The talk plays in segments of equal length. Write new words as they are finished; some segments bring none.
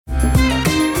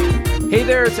Hey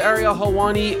there, it's Ariel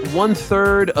Helwani,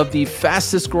 1/3 of the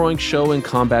fastest growing show in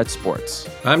combat sports.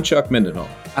 I'm Chuck Mindenhall.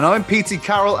 And I'm P.T.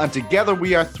 Carroll, and together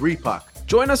we are 3PAC.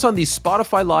 Join us on the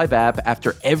Spotify Live app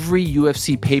after every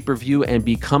UFC pay-per-view and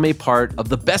become a part of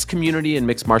the best community in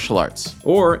mixed martial arts.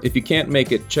 Or, if you can't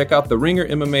make it, check out the Ringer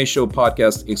MMA Show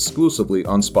podcast exclusively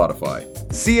on Spotify.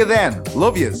 See you then.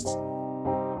 Love yous.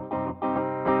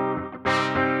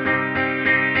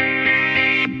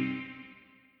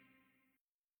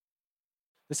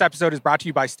 This episode is brought to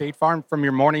you by State Farm. From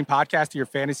your morning podcast to your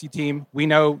fantasy team, we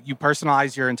know you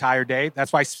personalize your entire day.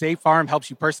 That's why State Farm helps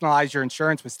you personalize your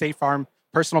insurance with State Farm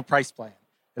Personal Price Plan.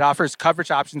 It offers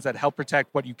coverage options that help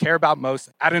protect what you care about most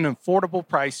at an affordable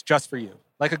price just for you.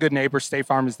 Like a good neighbor, State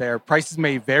Farm is there. Prices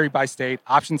may vary by state.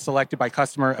 Options selected by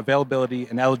customer. Availability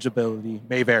and eligibility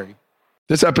may vary.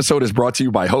 This episode is brought to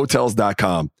you by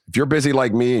Hotels.com. If you're busy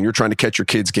like me and you're trying to catch your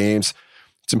kids' games,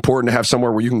 it's important to have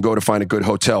somewhere where you can go to find a good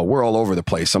hotel. We're all over the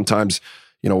place. Sometimes,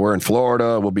 we're in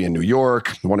Florida, we'll be in New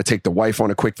York. We want to take the wife on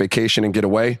a quick vacation and get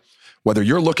away. Whether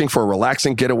you're looking for a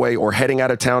relaxing getaway or heading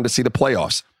out of town to see the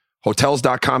playoffs,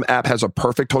 Hotels.com app has a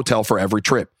perfect hotel for every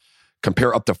trip.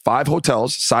 Compare up to 5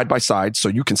 hotels side by side so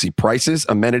you can see prices,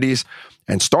 amenities,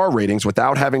 and star ratings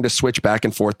without having to switch back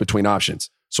and forth between options.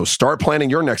 So start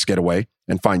planning your next getaway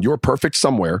and find your perfect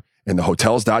somewhere in the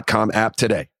Hotels.com app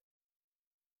today.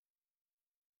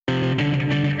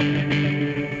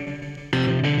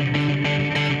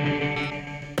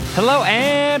 Hello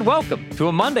and welcome to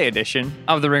a Monday edition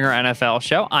of the Ringer NFL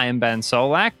show. I am Ben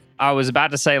Solak. I was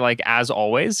about to say as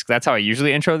always, that's how I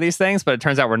usually intro these things, but it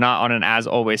turns out we're not on an as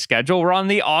always schedule. We're on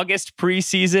the August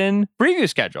preseason preview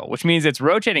schedule, which means it's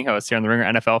rotating hosts here on the Ringer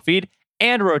NFL feed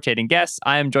and rotating guests.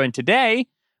 I am joined today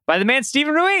by the man,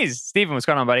 Steven Ruiz. Steven, what's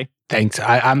going on, buddy? Thanks.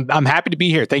 I'm happy to be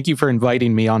here. Thank you for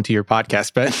inviting me onto your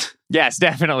podcast, Ben. Yes,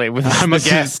 definitely. I'm a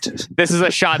guest. This is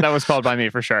a shot that was called by me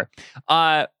for sure.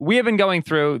 We have been going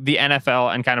through the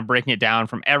NFL and kind of breaking it down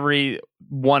from every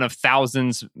one of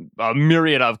thousands, a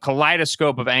myriad of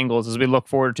kaleidoscope of angles as we look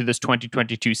forward to this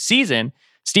 2022 season.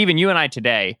 Steven, you and I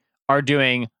today are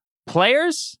doing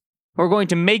players who are going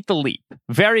to make the leap.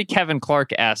 Very Kevin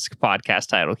Clark-esque podcast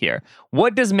title here.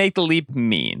 What does make the leap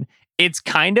mean? It's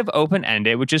kind of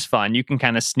open-ended, which is fun. You can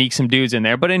kind of sneak some dudes in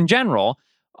there. But in general,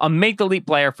 a make the leap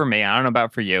player for me, I don't know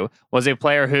about for you, was a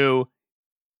player who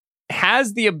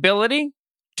has the ability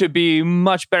to be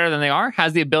much better than they are,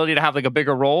 has the ability to have a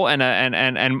bigger role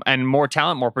and more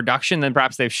talent, more production than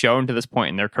perhaps they've shown to this point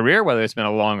in their career, whether it's been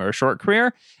a long or a short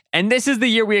career. And this is the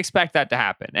year we expect that to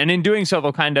happen. And in doing so,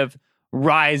 they'll kind of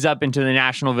rise up into the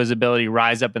national visibility,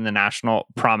 rise up in the national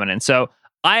prominence. So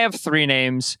I have 3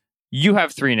 names. You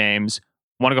have 3 names.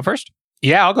 Want to go first?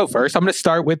 Yeah, I'll go first. I'm going to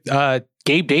start with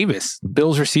Gabe Davis,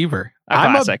 Bills receiver.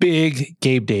 I'm a big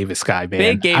Gabe Davis guy, man.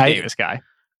 Big Gabe Davis guy.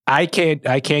 I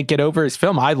can't get over his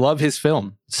film. I love his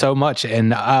film so much.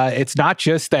 And it's not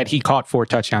just that he caught 4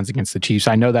 touchdowns against the Chiefs.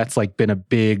 I know that's been a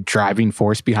big driving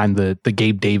force behind the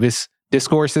Gabe Davis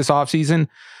discourse this offseason.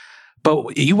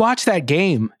 But you watch that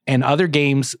game and other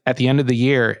games at the end of the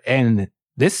year, and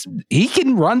he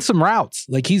can run some routes.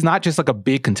 He's not just a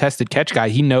big contested catch guy.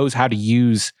 He knows how to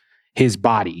use his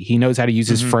body. He knows how to use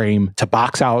his frame to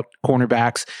box out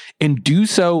cornerbacks and do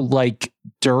so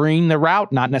during the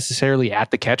route, not necessarily at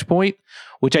the catch point,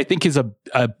 which I think is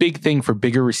a big thing for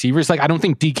bigger receivers. I don't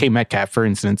think DK Metcalf, for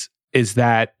instance, is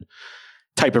that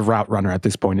type of route runner at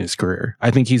this point in his career.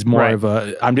 I think he's more of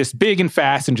I'm just big and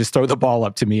fast and just throw the ball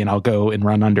up to me and I'll go and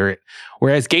run under it.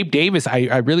 Whereas Gabe Davis,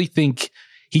 I really think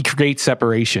he creates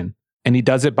separation. And he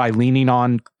does it by leaning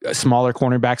on smaller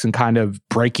cornerbacks and kind of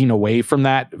breaking away from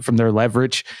their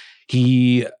leverage.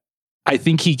 I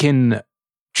think he can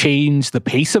change the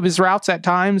pace of his routes at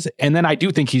times. And then I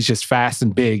do think he's just fast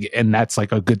and big. And that's a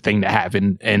good thing to have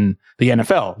in the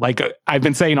NFL. I've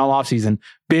been saying all offseason,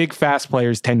 big, fast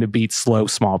players tend to beat slow,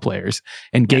 small players.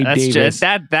 And Gabe Davis.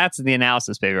 That's the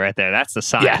analysis, baby, right there. That's the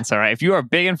science, all right? If you are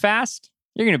big and fast,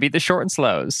 you're going to beat the short and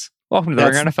slows. Welcome to the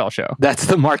Ringer NFL show. That's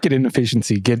the market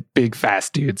inefficiency. Get big,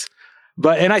 fast dudes.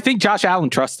 And I think Josh Allen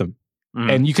trusts him.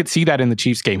 And you could see that in the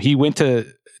Chiefs game. He went to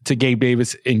Gabe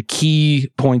Davis in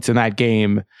key points in that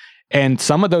game. And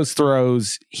some of those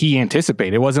throws he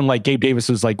anticipated. It wasn't like Gabe Davis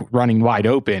was running wide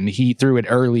open. He threw it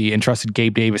early and trusted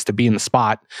Gabe Davis to be in the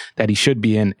spot that he should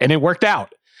be in. And it worked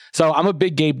out. So I'm a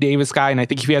big Gabe Davis guy. And I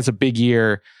think if he has a big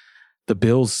year, the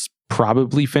Bills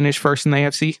probably finish first in the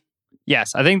AFC.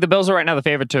 Yes, I think the Bills are right now the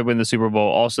favorite to win the Super Bowl.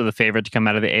 Also the favorite to come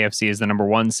out of the AFC as the number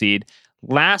 1 seed.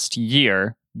 Last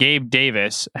year, Gabe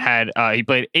Davis he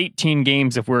played 18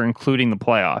 games if we're including the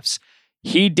playoffs.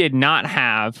 He did not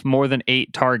have more than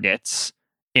 8 targets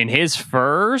in his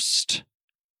first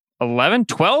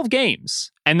 12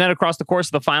 games. And then across the course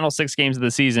of the final 6 games of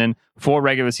the season, 4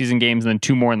 regular season games, and then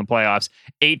 2 more in the playoffs,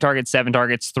 8 targets, 7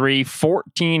 targets,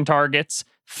 14 targets,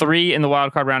 3 in the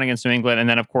wild card round against New England. And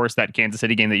then, of course, that Kansas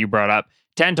City game that you brought up,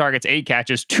 10 targets, 8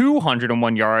 catches,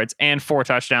 201 yards, and 4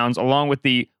 touchdowns, along with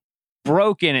the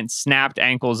broken and snapped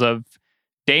ankles of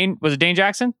Dane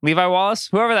Jackson? Levi Wallace?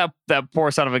 Whoever that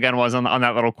poor son of a gun was on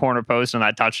that little corner post on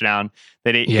that touchdown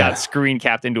that he got screen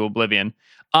capped into oblivion.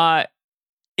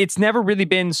 It's never really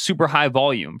been super high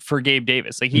volume for Gabe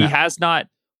Davis. Like, he has not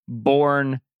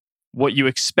borne what you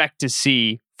expect to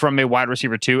see from a wide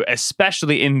receiver 2,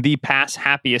 especially in the pass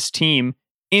happiest team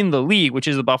in the league, which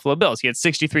is the Buffalo Bills. He had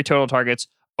 63 total targets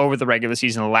over the regular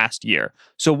season last year.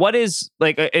 So what is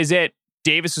it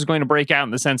Davis is going to break out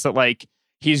in the sense that, like,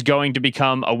 he's going to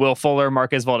become a Will Fuller,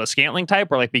 Marquez Valdes-Scantling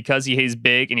type, or like because he is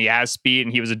big and he has speed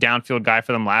and he was a downfield guy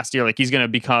for them last year, like he's going to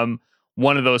become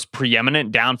one of those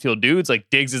preeminent downfield dudes? Like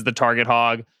Diggs is the target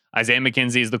hog, Isaiah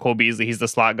McKenzie is the Cole Beasley, he's the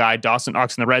slot guy, Dawson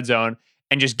Knox in the red zone,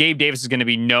 and just Gabe Davis is going to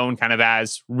be known kind of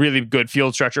as really good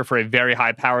field stretcher for a very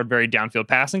high-powered, very downfield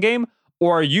passing game?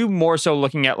 Or are you more so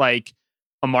looking at like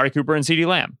Amari Cooper and CeeDee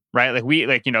Lamb, right?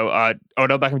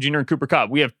 Odell Beckham Jr. and Cooper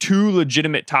Kupp. We have 2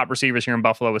 legitimate top receivers here in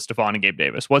Buffalo with Stephon and Gabe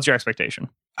Davis. What's your expectation?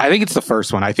 I think it's the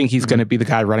first one. I think he's going to be the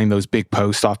guy running those big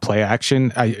posts off play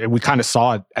action. We kind of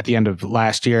saw it at the end of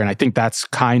last year, and I think that's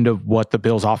kind of what the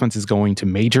Bills offense is going to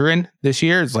major in this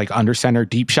year. It's like under center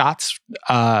deep shots.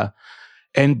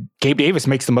 And Gabe Davis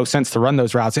makes the most sense to run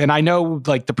those routes. And I know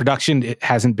like the production, it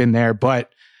hasn't been there,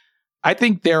 but I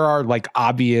think there are like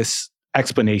obvious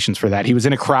explanations for that. He was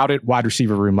in a crowded wide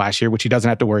receiver room last year, which he doesn't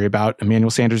have to worry about. Emmanuel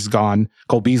Sanders is gone.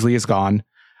 Cole Beasley is gone.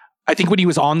 I think when he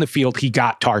was on the field, he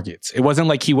got targets. It wasn't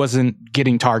like he wasn't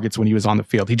getting targets when he was on the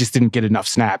field. He just didn't get enough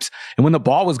snaps. And when the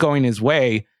ball was going his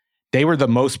way, they were the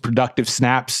most productive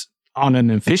snaps on an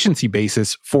efficiency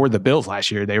basis for the Bills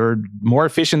last year. They were more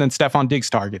efficient than Stephon Diggs'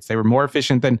 targets. They were more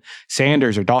efficient than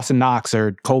Sanders or Dawson Knox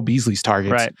or Cole Beasley's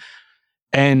targets. Right.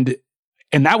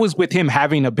 And that was with him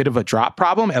having a bit of a drop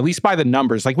problem, at least by the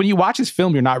numbers. Like when you watch his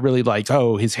film, you're not really like,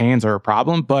 oh, his hands are a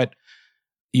problem. But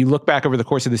you look back over the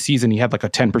course of the season, he had like a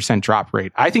 10% drop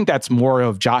rate. I think that's more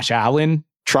of Josh Allen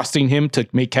trusting him to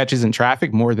make catches in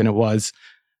traffic more than it was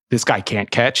this guy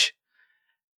can't catch.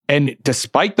 And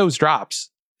despite those drops,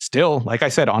 still, like I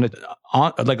said, on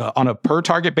a per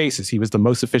target basis, he was the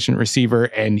most efficient receiver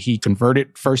and he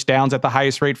converted first downs at the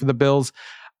highest rate for the Bills.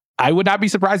 I would not be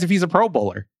surprised if he's a Pro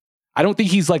Bowler. I don't think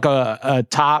he's like a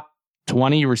top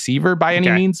 20 receiver by any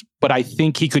means, but I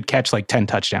think he could catch like 10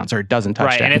 touchdowns or a dozen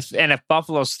touchdowns. Right, and if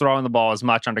Buffalo's throwing the ball as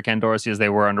much under Ken Dorsey as they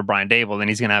were under Brian Dable, then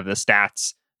he's going to have the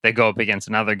stats that go up against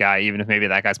another guy, even if maybe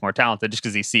that guy's more talented, just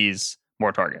because he sees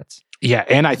more targets. Yeah,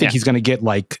 and I think he's going to get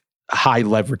like high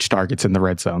leverage targets in the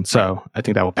red zone. So I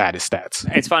think that will pad his stats.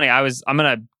 It's funny. I'm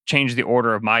going to change the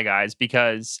order of my guys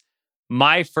because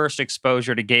my first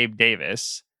exposure to Gabe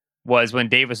Davis was when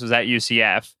Davis was at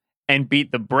UCF and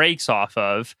beat the brakes off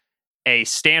of a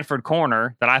Stanford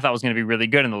corner that I thought was going to be really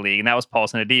good in the league, and that was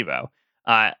Paulson Adebo.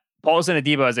 Paulson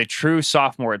Adebo, as a true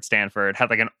sophomore at Stanford, had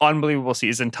like an unbelievable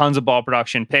season, tons of ball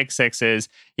production, pick sixes.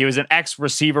 He was an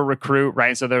ex-receiver recruit,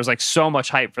 right? So there was like so much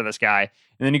hype for this guy.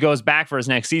 And then he goes back for his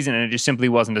next season, and it just simply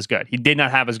wasn't as good. He did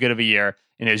not have as good of a year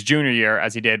in his junior year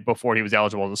as he did before he was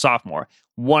eligible as a sophomore.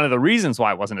 One of the reasons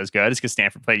why it wasn't as good is because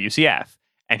Stanford played UCF,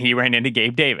 and he ran into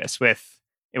Gabe Davis with...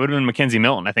 It would have been Mackenzie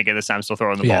Milton, I think, at this time, still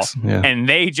throwing the ball. Yeah. And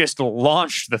they just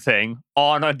launched the thing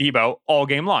on Adebo all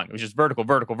game long. It was just vertical.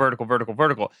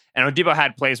 And Adebo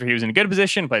had plays where he was in a good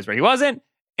position, plays where he wasn't,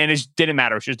 and it didn't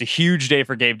matter. It was just a huge day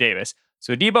for Gabe Davis.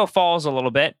 So Adebo falls a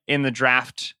little bit in the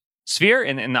draft sphere,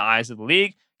 in the eyes of the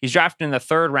league. He's drafted in the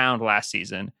 3rd round last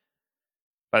season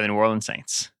by the New Orleans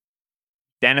Saints.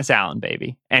 Dennis Allen,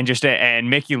 baby. And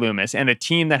Mickey Loomis, and a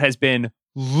team that has been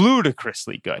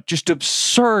ludicrously good, just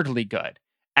absurdly good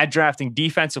at drafting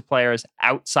defensive players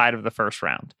outside of the 1st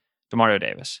round. DeMario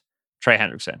Davis, Trey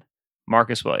Hendrickson,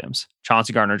 Marcus Williams,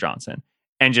 Chauncey Gardner-Johnson,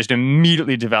 and just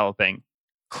immediately developing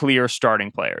clear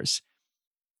starting players.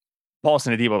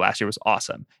 Paulson Adebo last year was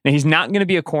awesome. Now, he's not going to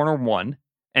be a corner 1,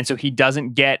 and so he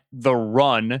doesn't get the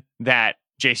run that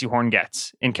J.C. Horn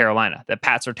gets in Carolina, that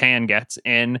Pat Surtain gets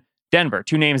in Denver.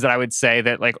 2 names that I would say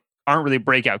that like aren't really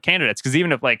breakout candidates, because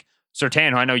even if like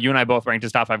Surtain, who I know you and I both ranked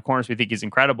as top 5 corners, we think he's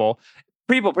incredible,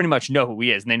 people pretty much know who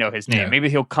he is and they know his name. Yeah. Maybe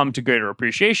he'll come to greater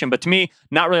appreciation, but to me,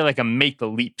 not really like a make the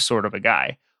leap sort of a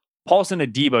guy. Paulson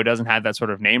Adebo doesn't have that sort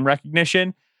of name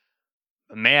recognition.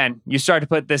 But man, you start to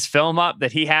put this film up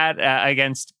that he had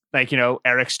against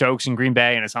Eric Stokes in Green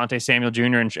Bay and Asante Samuel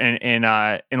Jr. in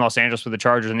Los Angeles with the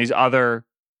Chargers and these other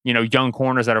young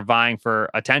corners that are vying for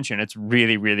attention. It's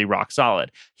really, really rock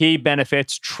solid. He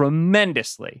benefits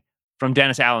tremendously from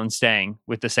Dennis Allen staying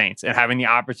with the Saints and having the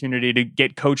opportunity to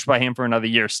get coached by him for another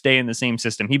year, stay in the same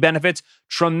system. He benefits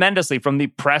tremendously from the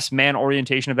press man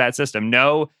orientation of that system.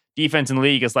 No defense in the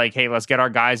league is like, hey, let's get our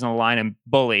guys in the line and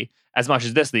bully as much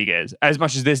as this league is, as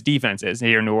much as this defense is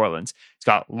here in New Orleans. He's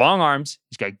got long arms.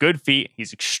 He's got good feet.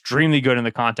 He's extremely good in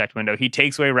the contact window. He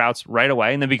takes away routes right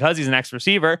away. And then because he's an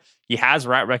ex-receiver, he has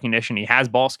route recognition. He has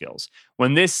ball skills.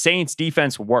 When this Saints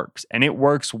defense works, and it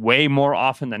works way more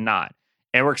often than not,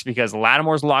 it works because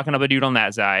Lattimore's locking up a dude on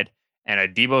that side, and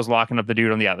Adebo's locking up the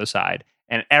dude on the other side,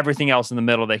 and everything else in the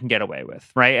middle they can get away with,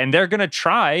 right? And they're going to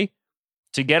try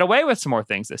to get away with some more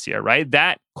things this year, right?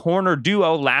 That corner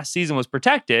duo last season was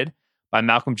protected by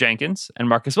Malcolm Jenkins and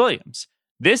Marcus Williams.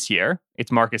 This year,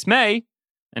 it's Marcus May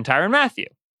and Tyrann Mathieu.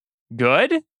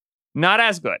 Good, not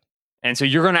as good. And so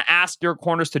you're going to ask your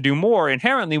corners to do more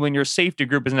inherently when your safety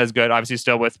group isn't as good, obviously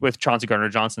still with Chauncey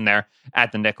Gardner-Johnson there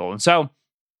at the nickel. And so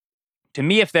to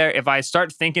me, if I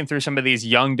start thinking through some of these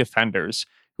young defenders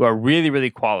who are really, really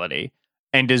quality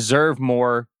and deserve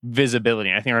more visibility,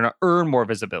 and I think are going to earn more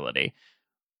visibility,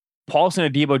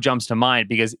 Paulson Adebo jumps to mind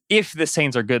because if the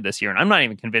Saints are good this year, and I'm not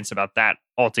even convinced about that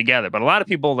altogether, but a lot of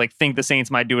people think the Saints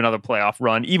might do another playoff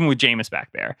run, even with Jameis back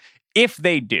there. If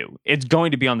they do, it's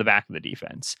going to be on the back of the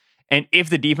defense. And if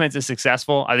the defense is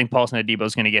successful, I think Paulson Adebo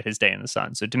is going to get his day in the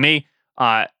sun. So to me,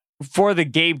 for the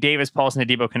Gabe Davis, Paulson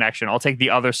Adebo connection, I'll take the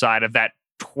other side of that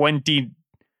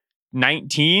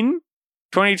 2019,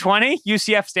 2020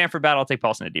 UCF Stanford battle. I'll take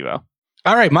Paulson Adebo.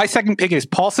 All right, my second pick is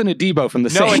Paulson Adebo from the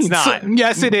Saints. No, it's not.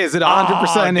 Yes, it is. It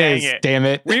 100% is. Damn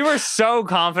it. We were so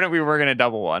confident we were going to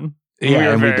double one. Yeah, we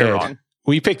were and very we did. wrong.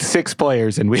 We picked 6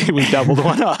 players and we doubled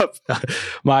one up.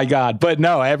 My God. But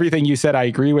no, everything you said, I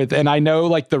agree with. And I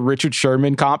know the Richard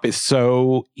Sherman comp is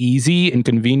so easy and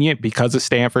convenient because of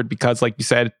Stanford, because like you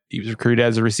said, he was recruited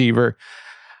as a receiver.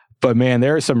 But man,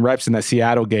 there are some reps in the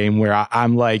Seattle game where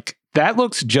I'm like, that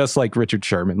looks just like Richard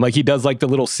Sherman. He does the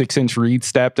little 6-inch read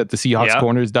step that the Seahawks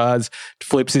corners does,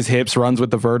 flips his hips, runs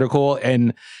with the vertical.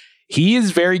 And he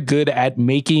is very good at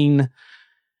making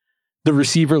the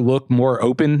receiver look more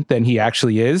open than he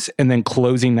actually is, and then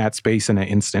closing that space in an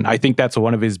instant. I think that's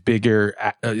one of his better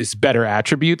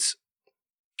attributes.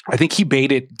 I think he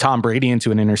baited Tom Brady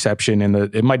into an interception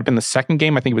it might have been the second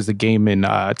game. I think it was the game in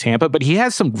Tampa, but he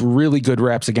has some really good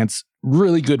reps against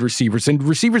really good receivers and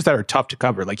receivers that are tough to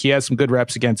cover. He has some good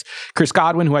reps against Chris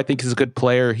Godwin, who I think is a good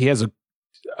player. He has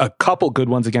a couple good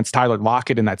ones against Tyler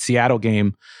Lockett in that Seattle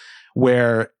game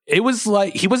where it was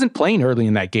he wasn't playing early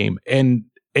in that game. And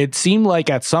it seemed like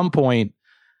at some point,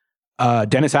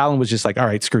 Dennis Allen was just all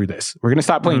right, screw this. We're going to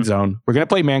stop playing zone. We're going to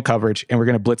play man coverage, and we're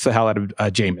going to blitz the hell out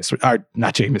of Gino.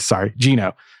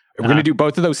 We're going to do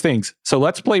both of those things. So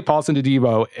let's play Paulson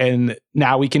Adebo, and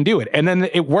now we can do it. And then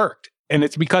it worked. And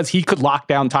it's because he could lock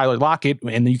down Tyler Lockett,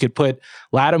 and then you could put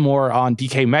Lattimore on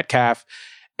DK Metcalf.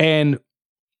 And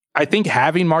I think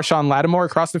having Marshawn Lattimore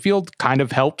across the field kind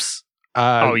of helps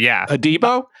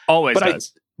Adebo. Always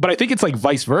does. But I think it's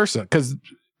vice versa, because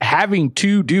having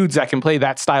 2 dudes that can play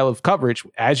that style of coverage,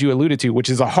 as you alluded to, which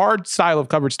is a hard style of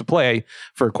coverage to play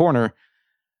for a corner,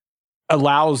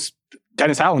 allows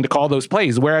Dennis Allen to call those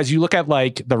plays. Whereas you look at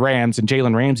the Rams and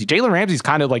Jalen Ramsey's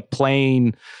kind of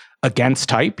playing against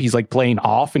type. He's playing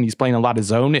off, and he's playing a lot of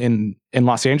zone in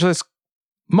Los Angeles,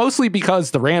 mostly because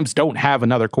the Rams don't have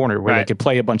another corner where they could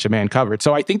play a bunch of man coverage.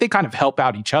 So I think they kind of help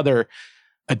out each other.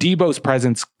 Adebo's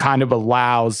presence kind of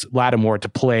allows Lattimore to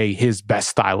play his best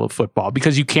style of football,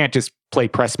 because you can't just play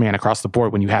press man across the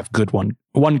board when you have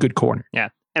one good corner. Yeah.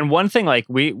 And one thing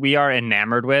we are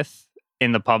enamored with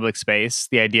in the public space,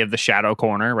 the idea of the shadow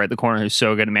corner, right? The corner who's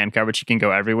so good at man coverage, he can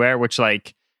go everywhere, which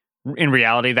in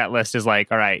reality, that list is all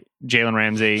right, Jalen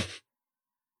Ramsey,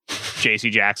 JC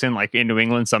Jackson, in New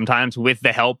England sometimes with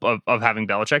the help of having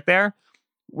Belichick there.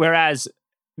 Whereas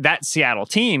that Seattle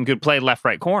team could play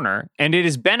left-right corner, and it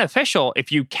is beneficial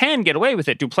if you can get away with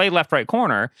it to play left-right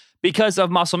corner because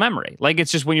of muscle memory.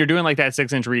 It's just when you're doing that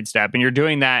 6-inch read step and you're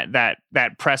doing that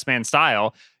press man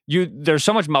style, there's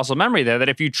so much muscle memory there that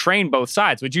if you train both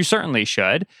sides, which you certainly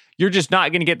should, you're just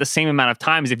not going to get the same amount of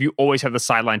time as if you always have the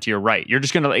sideline to your right. You're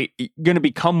just going to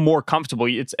become more comfortable.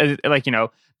 It's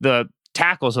the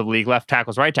tackles of the league, left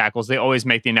tackles, right tackles, they always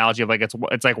make the analogy of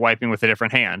it's like wiping with a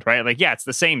different hand, right? It's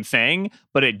the same thing,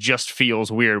 but it just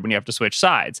feels weird when you have to switch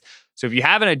sides. So if you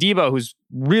have an Adebo who's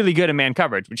really good at man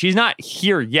coverage, which he's not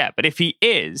here yet, but if he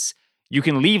is, you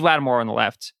can leave Lattimore on the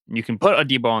left, and you can put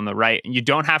Adebo on the right, and you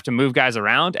don't have to move guys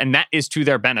around, and that is to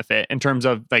their benefit in terms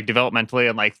of developmentally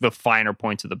and the finer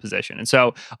points of the position. And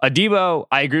so Adebo,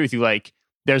 I agree with you,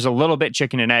 there's a little bit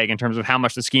chicken and egg in terms of how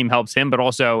much the scheme helps him, but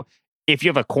also if you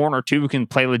have a corner too who can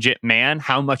play legit man,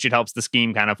 how much it helps the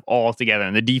scheme kind of all together.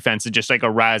 And the defense is just like a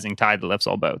rising tide that lifts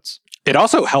all boats. It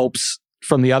also helps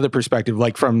from the other perspective,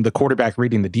 like from the quarterback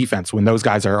reading the defense when those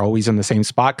guys are always in the same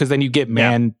spot, because then you get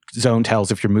man zone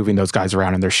tells if you're moving those guys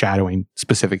around and they're shadowing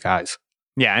specific guys.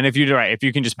 Yeah, and if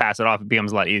you can just pass it off, it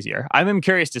becomes a lot easier. I'm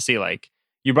curious to see, like,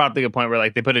 you brought up the good point where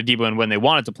like they put a Debo in when they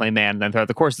wanted to play man, and then throughout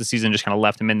the course of the season just kind of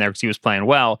left him in there because he was playing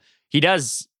well.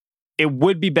 It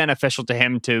would be beneficial to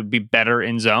him to be better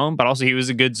in zone, but also he was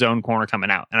a good zone corner coming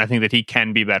out, and I think that he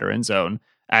can be better in zone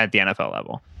at the NFL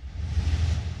level.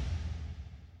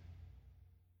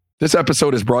 This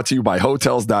episode is brought to you by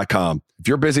Hotels.com. If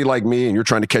you're busy like me and you're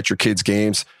trying to catch your kids'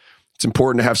 games, it's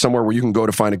important to have somewhere where you can go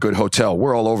to find a good hotel.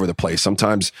 We're all over the place.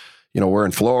 Sometimes, we're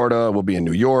in Florida, we'll be in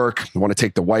New York. We want to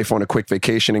take the wife on a quick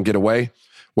vacation and get away.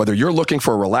 Whether you're looking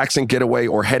for a relaxing getaway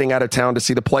or heading out of town to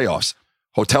see the playoffs,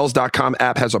 Hotels.com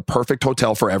app has a perfect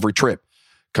hotel for every trip.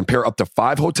 Compare up to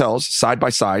 5 hotels side by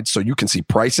side so you can see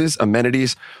prices,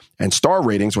 amenities, and star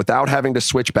ratings without having to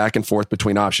switch back and forth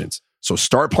between options. So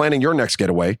start planning your next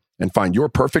getaway and find your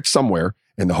perfect somewhere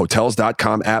in the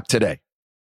Hotels.com app today.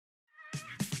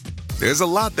 There's a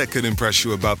lot that could impress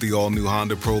you about the all-new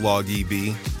Honda Prologue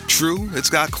EV. True, it's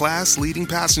got class-leading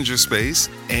passenger space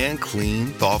and clean,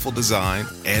 thoughtful design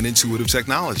and intuitive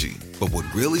technology. But what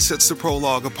really sets the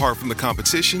Prologue apart from the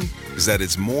competition is that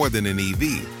it's more than an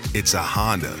EV. It's a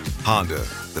Honda. Honda,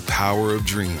 the power of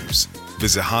dreams.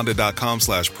 Visit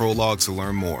honda.com/prologue to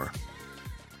learn more.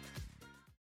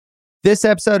 This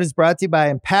episode is brought to you by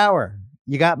Empower.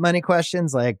 You got money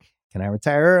questions like, can I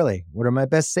retire early? What are my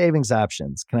best savings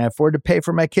options? Can I afford to pay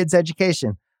for my kids'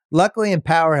 education? Luckily,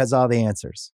 Empower has all the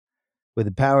answers. With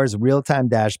Empower's real-time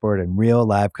dashboard and real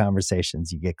live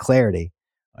conversations, you get clarity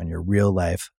on your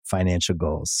real-life financial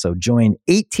goals. So join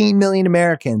 18 million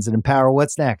Americans and empower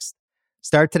what's next.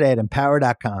 Start today at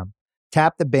empower.com.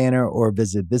 Tap the banner or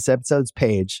visit this episode's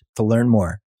page to learn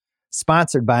more.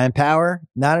 Sponsored by Empower,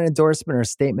 not an endorsement or a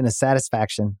statement of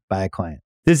satisfaction by a client.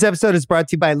 This episode is brought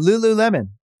to you by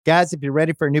Lululemon. Guys, if you're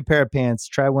ready for a new pair of pants,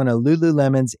 try one of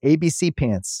Lululemon's ABC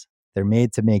pants. They're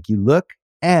made to make you look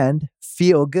and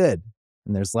feel good.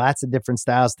 And there's lots of different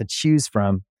styles to choose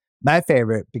from. My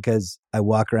favorite, because I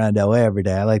walk around LA every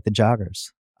day, I like the joggers.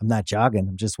 I'm not jogging,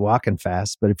 I'm just walking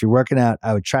fast. But if you're working out,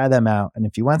 I would try them out. And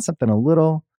if you want something a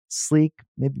little sleek,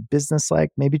 maybe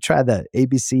business-like, maybe try the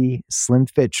ABC Slim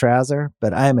Fit trouser.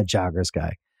 But I am a joggers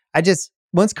guy.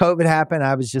 Once COVID happened,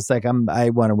 I was just like, I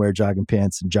want to wear jogging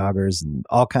pants and joggers and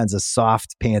all kinds of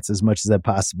soft pants as much as I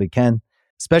possibly can,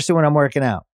 especially when I'm working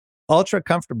out. Ultra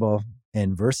comfortable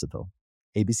and versatile.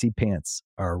 ABC pants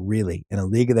are really in a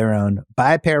league of their own.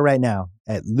 Buy a pair right now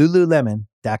at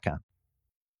lululemon.com.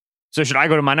 So should I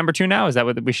go to my number 2 now? Is that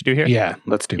what we should do here? Yeah,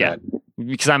 let's do that.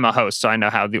 Because I'm a host, so I know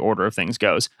how the order of things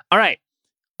goes. All right.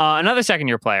 Another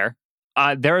second-year player.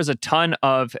 There is a ton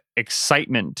of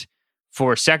excitement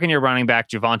for second-year running back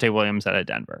Javonte Williams out of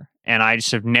Denver. And I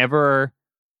just have never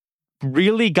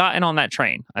really gotten on that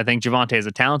train. I think Javonte is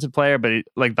a talented player, but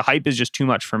the hype is just too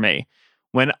much for me.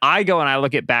 When I go and I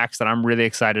look at backs that I'm really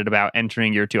excited about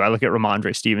entering year 2, I look at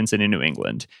Ramondre Stevenson in New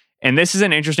England. And this is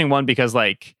an interesting one because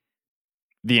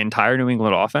the entire New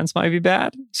England offense might be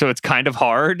bad. So it's kind of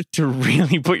hard to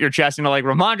really put your chest into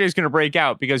Ramondre is going to break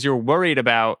out because you're worried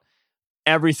about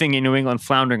everything in New England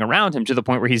floundering around him to the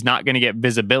point where he's not going to get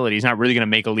visibility. He's not really going to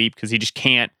make a leap because he just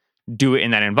can't do it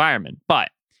in that environment.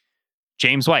 But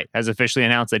James White has officially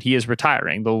announced that he is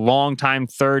retiring. The longtime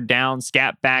third down,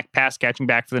 scat back, pass catching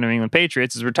back for the New England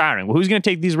Patriots is retiring. Well, who's going to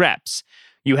take these reps?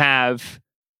 You have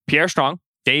Pierre Strong,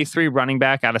 day 3 running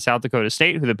back out of South Dakota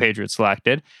State, who the Patriots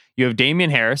selected. You have Damian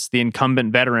Harris, the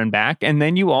incumbent veteran back. And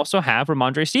then you also have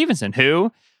Ramondre Stevenson,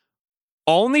 who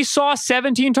only saw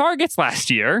 17 targets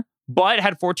last year, but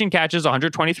had 14 catches,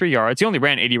 123 yards. He only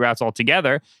ran 80 routes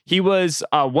altogether. He was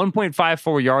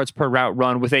 1.54 yards per route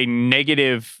run with a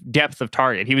negative depth of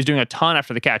target. He was doing a ton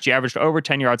after the catch. He averaged over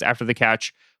 10 yards after the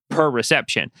catch per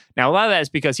reception. Now, a lot of that is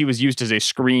because he was used as a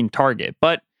screen target,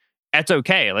 but that's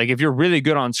okay. If you're really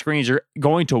good on screens, you're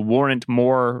going to warrant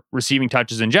more receiving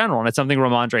touches in general. And it's something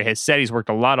Ramondre has said he's worked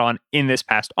a lot on in this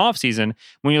past offseason.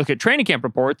 When you look at training camp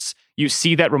reports, you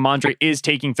see that Ramondre is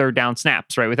taking third down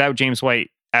snaps, right? Without James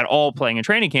White at all playing in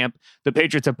training camp, the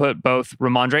Patriots have put both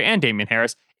Ramondre and Damian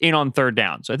Harris in on third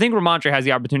down. So I think Ramondre has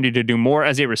the opportunity to do more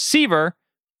as a receiver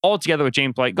altogether with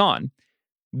James White gone.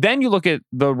 Then you look at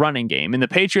the running game, and the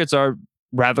Patriots are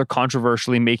rather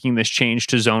controversially making this change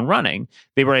to zone running.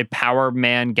 They were a power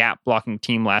man gap blocking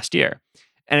team last year.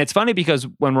 And it's funny because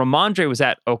when Ramondre was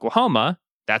at Oklahoma,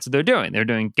 That's what they're doing. They're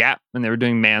doing gap and they were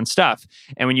doing man stuff.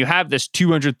 And when you have this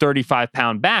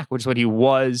 235-pound back, which is what he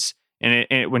was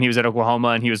when he was at Oklahoma,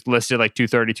 and he was listed like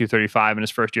 230, 235 in his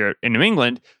first year in New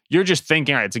England, you're just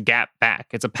thinking, all right, it's a gap back.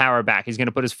 It's a power back. He's going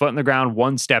to put his foot in the ground,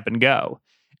 one step and go.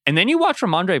 And then you watch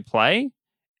Rhamondre play,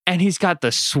 and he's got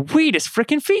the sweetest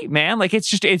freaking feet, man. Like,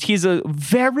 he's a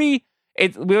very...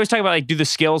 we always talk about, like, do the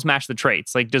skills match the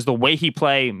traits? Like, does the way he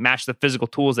play match the physical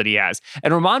tools that he has?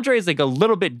 And Rhamondre is like a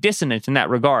little bit dissonant in that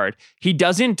regard. He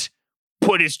doesn't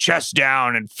put his chest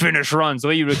down and finish runs the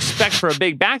way you would expect for a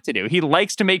big back to do. He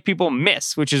likes to make people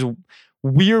miss, which is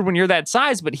weird when you're that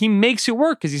size, but he makes it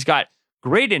work because he's got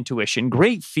great intuition,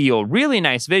 great feel, really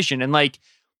nice vision. And like,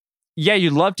 yeah,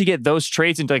 you'd love to get those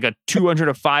traits into like a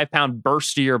 205-pound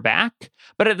burst to your back.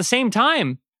 But at the same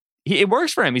time, it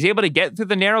works for him. He's able to get through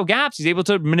the narrow gaps. He's able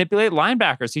to manipulate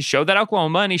linebackers. He showed that at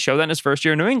Oklahoma, and he showed that in his first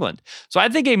year in New England. So I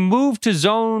think a move to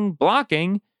zone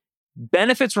blocking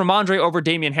benefits Rhamondre over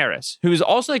Damian Harris, who's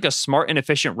also like a smart and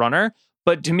efficient runner,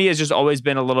 but to me has just always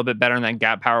been a little bit better in that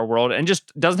gap power world and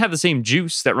just doesn't have the same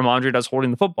juice that Rhamondre does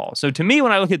holding the football. So to me,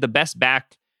 when I look at the best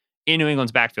back in New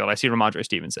England's backfield, I see Rhamondre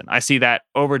Stevenson. I see that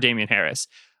over Damian Harris.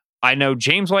 I know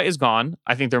James White is gone.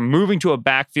 I think they're moving to a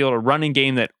backfield, a running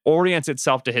game that orients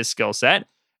itself to his skill set.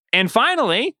 And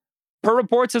finally, per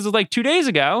reports as of like 2 days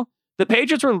ago, the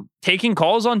Patriots were taking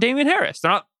calls on Damian Harris.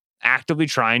 They're not actively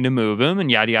trying to move him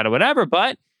and yada, yada, whatever,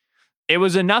 but it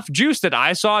was enough juice that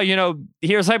I saw,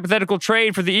 here's hypothetical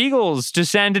trade for the Eagles to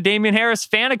send to Damian Harris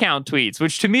fan account tweets,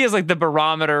 which to me is like the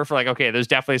barometer for like, okay, there's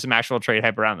definitely some actual trade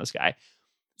hype around this guy.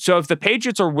 So if the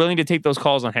Patriots are willing to take those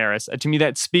calls on Harris, to me,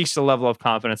 that speaks to the level of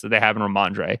confidence that they have in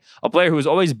Rhamondre, a player who was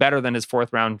always better than his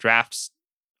fourth round drafts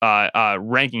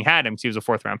ranking had him because he was a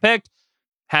fourth round pick,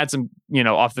 had some,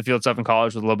 off the field stuff in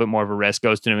college with a little bit more of a risk,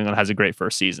 goes to New England, has a great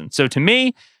first season. So to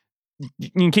me,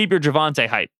 you can keep your Javonte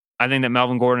hype. I think that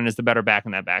Melvin Gordon is the better back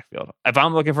in that backfield. If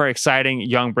I'm looking for an exciting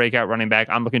young breakout running back,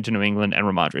 I'm looking to New England and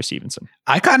Rhamondre Stevenson.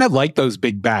 I kind of like those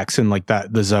big backs in like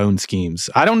the zone schemes.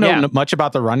 I don't know much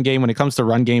about the run game when it comes to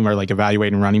run game or like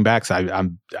evaluating running backs. I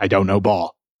don't know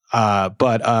ball.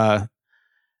 But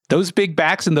those big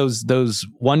backs and those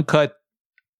one cut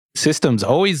systems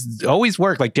always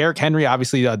work. Like Derrick Henry,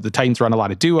 obviously the Titans run a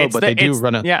lot of duo, but they do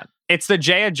run a It's the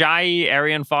Jay Ajayi,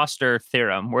 Arian Foster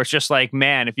theorem, where it's just like,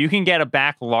 man, if you can get a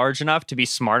back large enough to be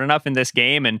smart enough in this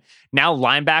game, and now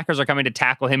linebackers are coming to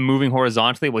tackle him moving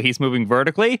horizontally while he's moving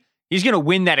vertically, he's going to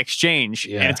win that exchange,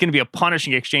 and it's going to be a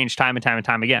punishing exchange time and time and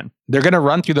time again. They're going to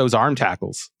run through those arm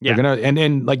tackles. Yeah. They're going to,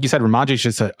 and like you said, Rhamondre's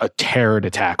just a terror to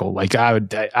tackle. Like I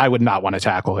would not want to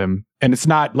tackle him, and it's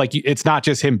not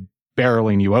just him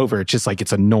barreling you over. It's just like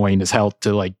it's annoying as hell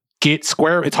to like get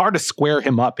square. It's hard to square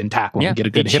him up and tackle him and get a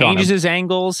good hit on him. He changes his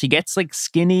angles. He gets like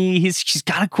skinny. He's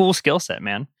got a cool skill set,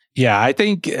 man. Yeah, I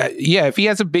think, if he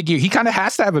has a big year, he kind of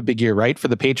has to have a big year, right? For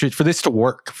the Patriots, for this to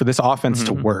work, for this offense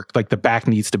to work. Like the back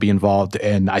needs to be involved.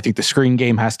 And I think the screen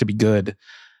game has to be good.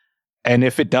 And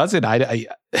if it doesn't, I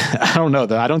don't know.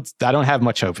 I don't have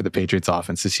much hope for the Patriots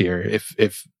offense this year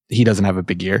if he doesn't have a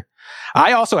big year.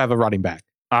 I also have a running back.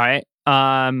 All right.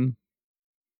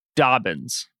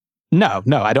 Dobbins. No,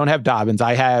 I don't have Dobbins.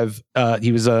 I have,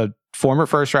 he was a former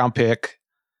first round pick.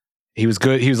 He was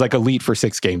good. He was like elite for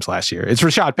 6 games last year. It's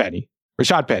Rashad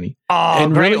Penny. Oh,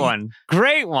 and great really,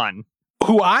 Great one.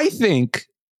 Who I think,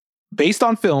 based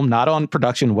on film, not on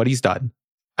production, what he's done,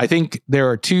 I think there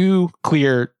are two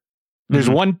clear, there's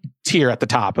one tier at the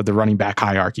top of the running back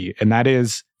hierarchy. And that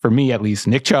is, for me at least,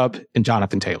 Nick Chubb and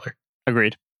Jonathan Taylor.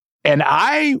 Agreed. And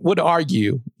I would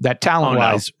argue that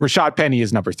talent-wise, Rashad Penny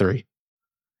is number 3.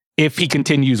 If he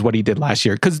continues what he did last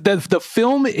year. Because the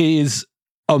film is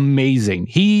amazing.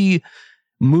 He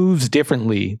moves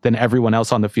differently than everyone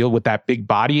else on the field with that big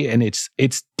body, and it's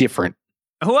different.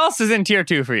 Who else is in tier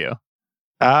 2 for you?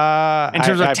 In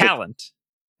terms of talent.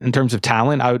 In terms of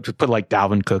talent, I would put like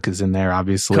Dalvin Cook is in there,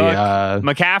 obviously.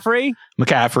 McCaffrey,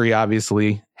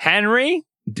 obviously. Henry?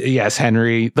 Yes,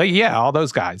 Henry. All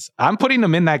those guys. I'm putting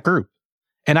them in that group.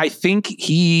 And I think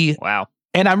Wow.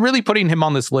 And I'm really putting him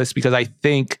on this list because I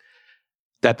think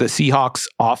that the Seahawks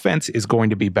offense is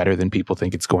going to be better than people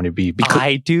think it's going to be.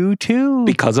 I do too.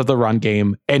 Because of the run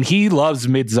game. And he loves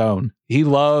mid-zone. He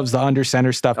loves the under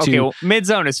center stuff too. Okay, well,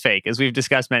 mid-zone is fake, as we've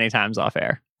discussed many times off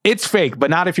air. It's fake, but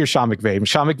not if you're Sean McVay.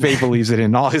 Sean McVay believes it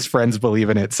and all his friends believe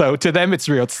in it. So to them, it's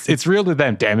real. It's real to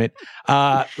them, damn it.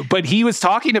 But he was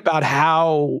talking about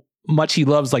how much he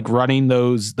loves like running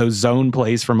those zone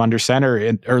plays from under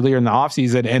center earlier in the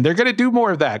offseason. And they're going to do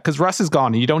more of that because Russ is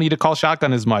gone and you don't need to call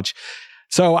shotgun as much.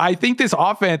 So I think this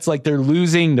offense, like they're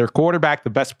losing their quarterback, the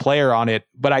best player on it,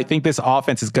 but I think this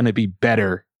offense is going to be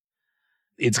better.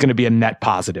 It's going to be a net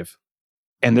positive.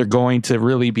 and they're going to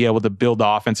really be able to build the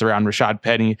offense around Rashad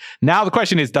Penny. Now the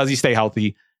question is, does he stay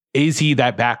healthy? Is he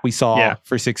that back we saw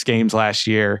for 6 games last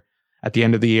year at the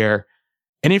end of the year?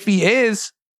 And if he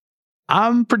is,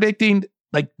 I'm predicting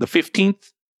like the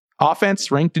 15th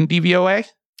offense ranked in DVOA.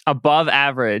 Above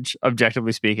average,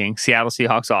 objectively speaking, Seattle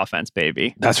Seahawks offense,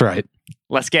 baby. That's right.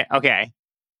 Let's get, okay.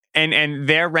 And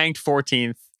they're ranked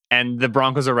 14th, and the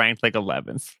Broncos are ranked like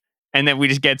 11th. And then we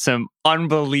just get some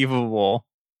unbelievable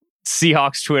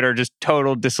Seahawks Twitter, just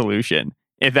total dissolution,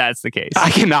 if that's the case.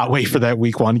 I cannot wait for that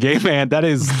week 1 game, man. That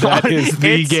is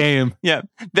the game. Yeah.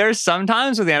 There's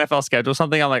sometimes with the NFL schedule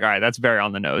something, I'm like, all right, that's very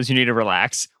on the nose. You need to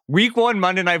relax. Week 1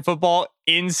 Monday Night Football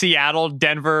in Seattle,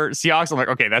 Denver, Seahawks. I'm like,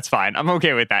 okay, that's fine. I'm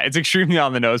okay with that. It's extremely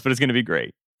on the nose, but it's going to be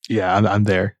great. Yeah, I'm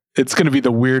there. It's going to be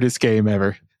the weirdest game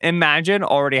ever. Imagine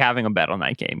already having a bet on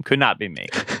that game. Could not be me.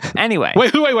 Anyway.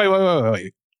 Wait.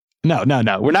 No.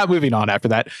 We're not moving on after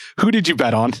that. Who did you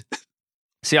bet on?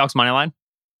 Seahawks money line.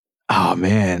 Oh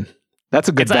man, that's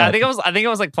a good bet. I think it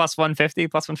was like plus 150,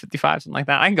 plus 155, something like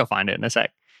that. I can go find it in a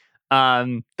sec.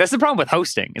 That's the problem with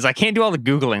hosting is I can't do all the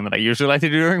Googling that I usually like to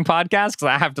do during podcasts because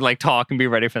I have to like talk and be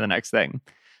ready for the next thing.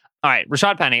 All right,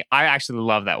 Rashad Penny. I actually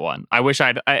love that one. I wish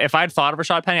if I'd thought of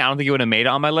Rashad Penny, I don't think he would have made it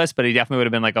on my list, but he definitely would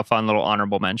have been like a fun little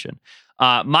honorable mention.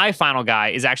 My final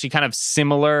guy is actually kind of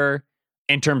similar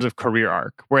in terms of career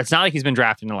arc, where it's not like he's been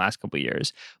drafted in the last couple of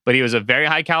years, but he was a very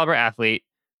high caliber athlete,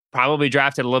 probably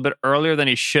drafted a little bit earlier than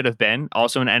he should have been,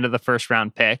 also an end of the first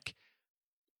round pick.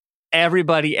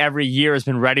 Everybody every year has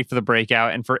been ready for the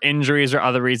breakout, and for injuries or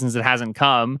other reasons it hasn't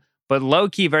come, but low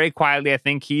key, very quietly, I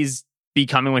think he's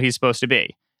becoming what he's supposed to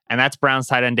be. And that's Browns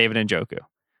tight end David Njoku.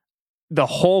 The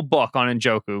whole book on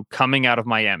Njoku coming out of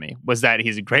Miami was that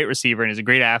he's a great receiver and he's a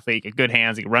great athlete, he got good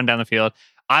hands, he can run down the field.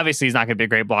 Obviously, he's not going to be a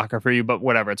great blocker for you, but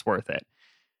whatever, it's worth it.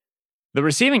 The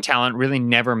receiving talent really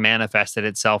never manifested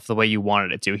itself the way you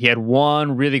wanted it to. He had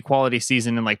one really quality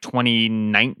season in like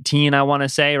 2019, I want to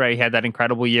say, right? He had that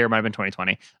incredible year, might have been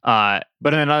 2020. But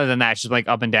then other than that, it's just like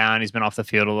up and down. He's been off the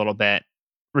field a little bit.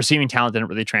 Receiving talent didn't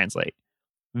really translate.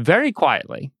 Very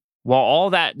quietly, while all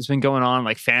that has been going on,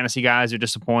 like fantasy guys are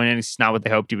disappointed, it's not what they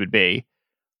hoped he would be.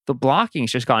 The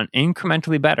blocking's just gotten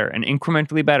incrementally better and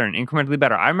incrementally better and incrementally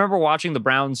better. I remember watching the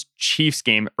Browns-Chiefs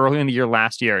game early in the year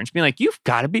last year and just being like, you've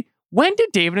got to be... When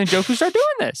did David Njoku start doing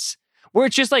this? Where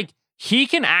it's just like, he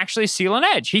can actually seal an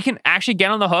edge. He can actually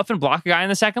get on the hoof and block a guy in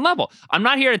the second level. I'm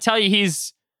not here to tell you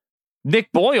he's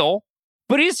Nick Boyle,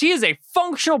 but he is a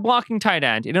functional blocking tight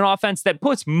end in an offense that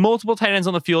puts multiple tight ends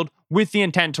on the field with the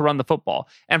intent to run the football.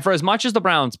 And for as much as the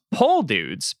Browns pull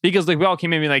dudes, because like we all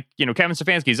came in like, Kevin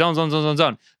Stefanski,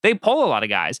 zone, they pull a lot of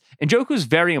guys. And Njoku's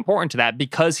very important to that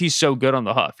because he's so good on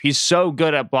the hoof. He's so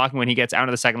good at blocking when he gets out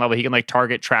of the second level. He can like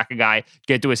target, track a guy,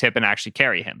 get to his hip and actually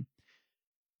carry him.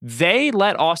 They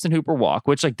let Austin Hooper walk,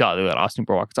 which like, duh, they let Austin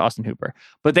Hooper walk. It's Austin Hooper.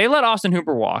 But they let Austin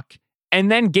Hooper walk and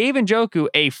then gave Njoku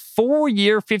a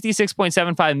 4-year,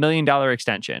 $56.75 million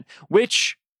extension,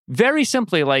 which very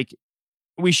simply, like,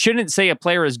 we shouldn't say a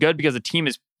player is good because a team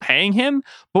is paying him.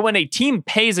 But when a team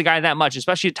pays a guy that much,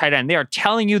 especially a tight end, they are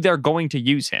telling you they're going to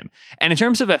use him. And in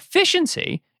terms of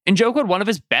efficiency, Njoku had one of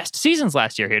his best seasons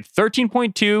last year. He had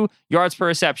 13.2 yards per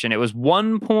reception. It was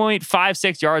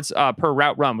 1.56 yards per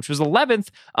route run, which was 11th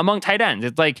among tight ends.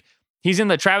 It's like, he's in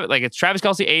the it's Travis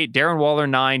Kelce 8, Darren Waller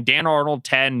 9, Dan Arnold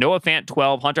 10, Noah Fant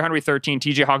 12, Hunter Henry 13,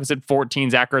 TJ Hawkinson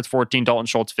 14, Zach Ertz 14, Dalton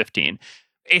Schultz 15.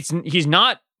 He's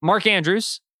not Mark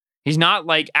Andrews. He's not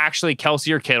like actually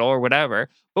Kelce or Kittle or whatever.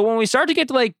 But when we start to get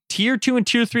to like tier 2 and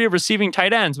tier 3 of receiving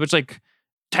tight ends, which like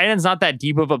tight end's not that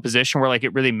deep of a position where like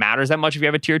it really matters that much if you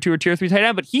have a tier 2 or tier 3 tight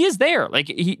end, but he is there. Like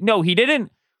he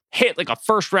didn't hit like a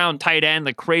first round tight end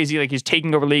like crazy, like he's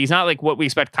taking over league. He's not like what we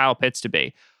expect Kyle Pitts to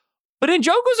be. But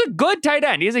Njoku's a good tight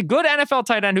end. He's a good NFL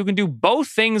tight end who can do both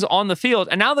things on the field.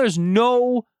 And now there's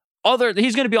no other,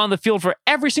 he's going to be on the field for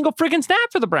every single freaking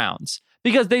snap for the Browns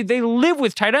because they live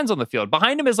with tight ends on the field.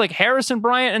 Behind him is like Harrison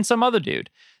Bryant and some other dude.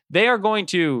 They are going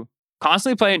to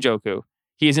constantly play Njoku.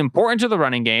 He is important to the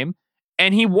running game.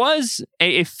 And he was an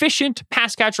efficient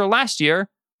pass catcher last year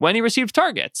when he received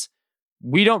targets.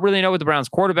 We don't really know what the Browns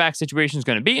quarterback situation is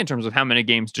going to be in terms of how many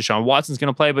games Deshaun Watson's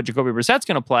going to play, but Jacoby Brissett's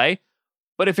going to play.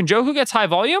 But if Njoku gets high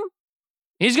volume,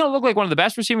 he's going to look like one of the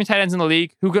best receiving tight ends in the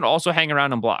league who can also hang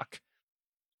around and block.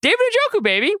 David Njoku,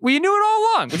 baby. We knew it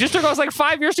all along. It just took us like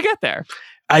 5 years to get there.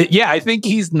 I think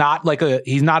he's not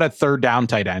a third down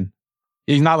tight end.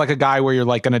 He's not like a guy where you're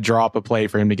like going to draw up a play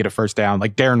for him to get a first down,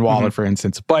 like Darren Waller, for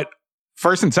instance. But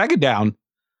first and second down,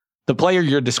 the player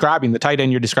you're describing, the tight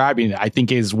end you're describing, I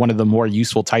think is one of the more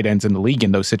useful tight ends in the league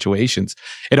in those situations.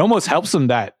 It almost helps him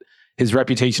that his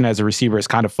reputation as a receiver has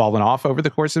kind of fallen off over the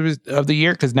course of the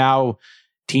year because now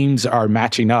teams are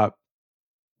matching up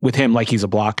with him like he's a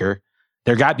blocker.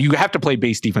 You have to play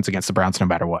base defense against the Browns no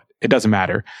matter what. It doesn't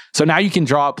matter. So now you can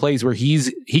draw up plays where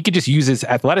he could just use his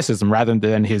athleticism rather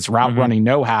than his route running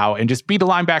know-how and just beat a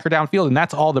linebacker downfield. And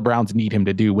that's all the Browns need him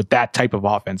to do with that type of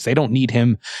offense. They don't need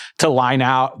him to line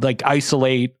out, like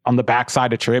isolate on the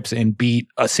backside of trips and beat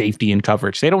a safety in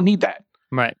coverage. They don't need that.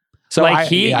 Right. So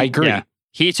like I agree. Yeah.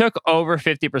 He took over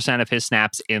 50% of his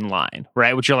snaps in line,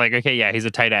 right? Which you're like, okay, yeah, he's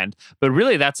a tight end. But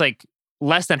really, that's like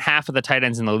less than half of the tight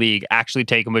ends in the league actually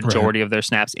take a majority of their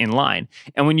snaps in line.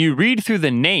 And when you read through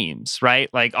the names, right?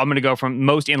 Like I'm going to go from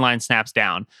most inline snaps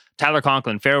down. Tyler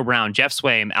Conklin, Pharaoh Brown, Jeff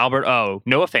Swaim, Albert O,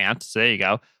 Noah Fant, so there you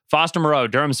go. Foster Moreau,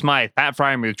 Durham Smythe, Pat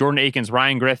Freiermuth, Jordan Akins,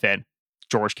 Ryan Griffin,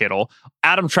 George Kittle,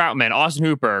 Adam Troutman, Austin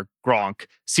Hooper, Gronk,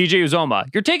 CJ Uzoma.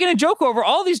 You're taking Njoku over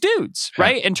all these dudes,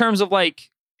 right? In terms of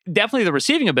like definitely the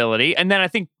receiving ability. And then I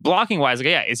think blocking wise, like,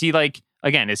 yeah, is he like,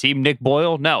 again, is he Nick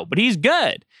Boyle? No, but he's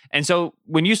good. And so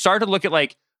when you start to look at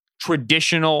like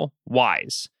traditional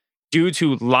wise, dudes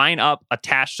who line up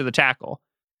attached to the tackle,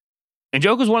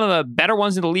 Njoku's one of the better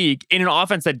ones in the league in an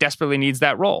offense that desperately needs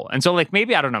that role. And so like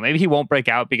maybe, I don't know, maybe he won't break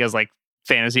out because like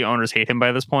fantasy owners hate him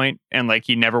by this point and like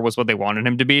he never was what they wanted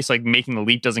him to be. So like making the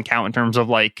leap doesn't count in terms of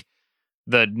like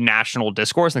the national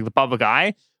discourse, like the public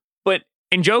eye. But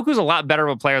Njoku's a lot better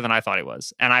of a player than I thought he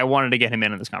was, and I wanted to get him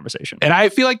in this conversation. And I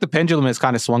feel like the pendulum has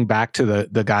kind of swung back to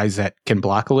the guys that can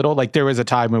block a little. Like there was a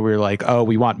time when we were like, oh,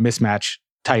 we want mismatch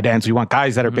tight ends. We want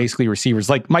guys that are basically receivers,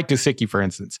 like Mike Gesicki, for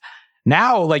instance.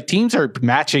 Now, like teams are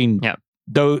matching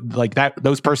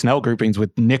those personnel groupings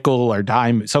with nickel or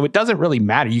dime, so it doesn't really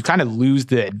matter. You kind of lose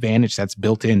the advantage that's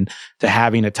built in to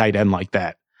having a tight end like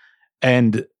that.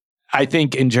 And I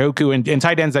think Njoku and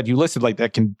tight ends that you listed, like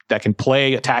that can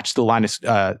play attached to the line of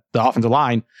the offensive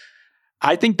line.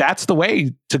 I think that's the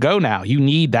way to go now. You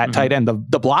need that tight end.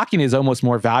 The blocking is almost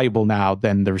more valuable now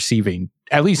than the receiving.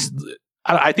 At least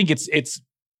I think it's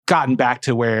gotten back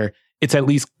to where it's at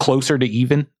least closer to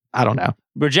even. I don't know.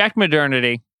 Reject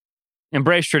modernity,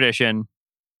 embrace tradition,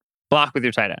 block with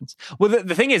your tight ends. Well,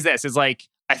 the thing is this, is like,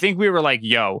 I think we were like,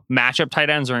 yo, matchup tight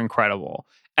ends are incredible.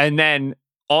 And then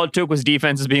all it took was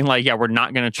defenses being like, yeah, we're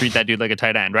not going to treat that dude like a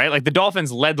tight end, right? Like the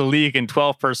Dolphins led the league in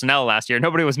 12 personnel last year.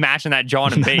 Nobody was matching that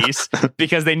John and base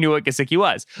because they knew what Gesicki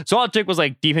was. So all it took was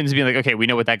like defenses being like, okay, we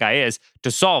know what that guy is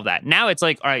to solve that. Now it's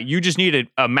like, all right, you just need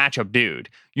a matchup dude.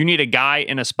 You need a guy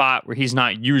in a spot where he's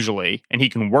not usually, and he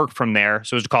can work from there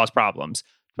so as to cause problems.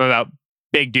 We're about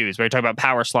big dudes. We're talking about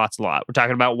power slots a lot. We're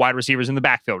talking about wide receivers in the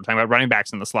backfield. We're talking about running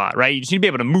backs in the slot, right? You just need to be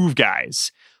able to move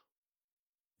guys.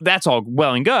 That's all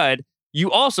well and good. You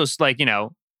also, like, you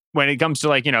know, when it comes to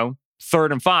like, you know,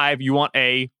 3rd and 5, you want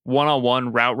a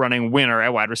one-on-one route running winner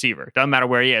at wide receiver. Doesn't matter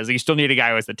where he is. Like, you still need a guy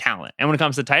who has the talent. And when it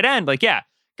comes to tight end, like, yeah,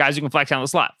 guys who can flex down the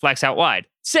slot, flex out wide.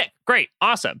 Sick. Great.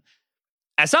 Awesome.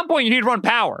 At some point, you need to run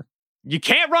power. You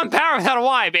can't run power without a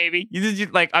Y, baby.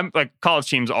 I'm like college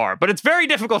teams are, but it's very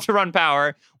difficult to run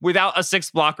power without a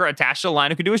 6th blocker attached to a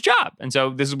line who can do his job. And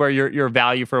so this is where your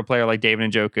value for a player like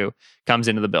David Njoku comes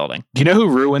into the building. Do you know who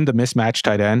ruined the mismatched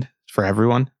tight end for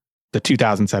everyone? The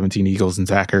 2017 Eagles and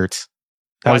Zach Ertz.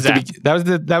 That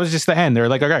was just the end. They're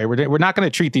like, okay, we're not going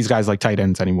to treat these guys like tight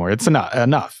ends anymore. It's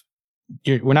enough.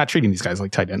 We're not treating these guys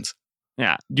like tight ends.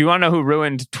 Yeah. Do you want to know who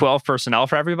ruined 12 personnel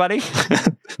for everybody?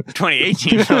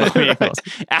 2018 for the Eagles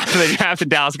after they drafted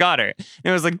Dallas Goedert.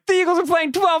 It was like, the Eagles are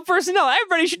playing 12 personnel.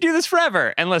 Everybody should do this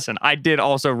forever. And listen, I did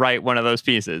also write one of those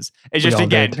pieces. It's just,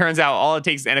 again, turns out all it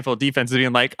takes is NFL defense is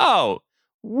being like, oh,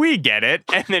 we get it.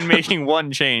 And then making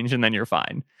one change and then you're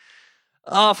fine.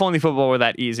 Oh, if only football were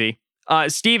that easy.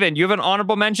 Steven, you have an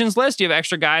honorable mentions list? Do you have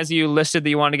extra guys that you listed that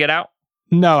you want to get out?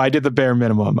 No, I did the bare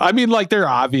minimum. I mean, like, there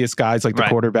are obvious guys like the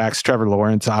quarterbacks. Trevor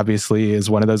Lawrence obviously is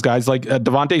one of those guys. Like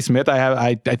Devontae Smith,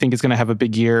 I think is going to have a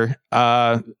big year.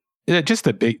 Just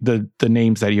the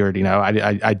names that you already know.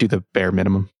 I do the bare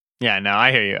minimum. Yeah, no,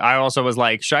 I hear you. I also was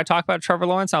like, should I talk about Trevor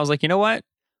Lawrence? I was like, you know what?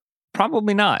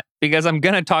 Probably not, because I'm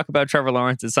going to talk about Trevor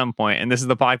Lawrence at some point, and this is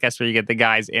the podcast where you get the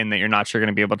guys in that you're not sure going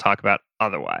to be able to talk about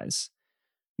otherwise.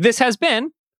 This has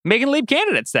been Making Leap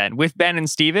Candidates then with Ben and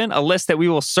Steven, a list that we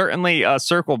will certainly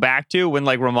circle back to when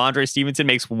like Ramondre Stevenson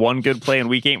makes one good play in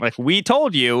week 8, like we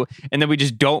told you, and then we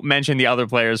just don't mention the other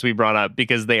players we brought up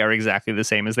because they are exactly the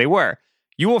same as they were.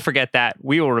 You will forget that,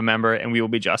 we will remember, and we will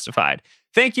be justified.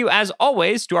 Thank you, as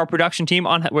always, to our production team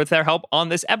with their help on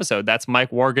this episode. That's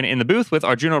Mike Wargan in the booth with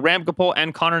Arjuna Ramgopal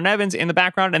and Connor Nevins in the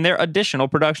background and their additional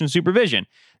production supervision.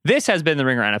 This has been the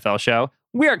Ringer NFL Show.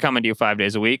 We are coming to you 5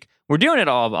 days a week. We're doing it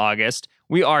all of August.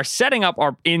 We are setting up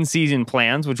our in-season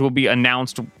plans, which will be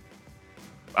announced,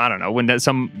 I don't know, when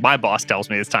my boss tells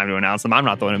me it's time to announce them. I'm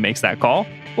not the one who makes that call.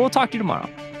 We'll talk to you tomorrow.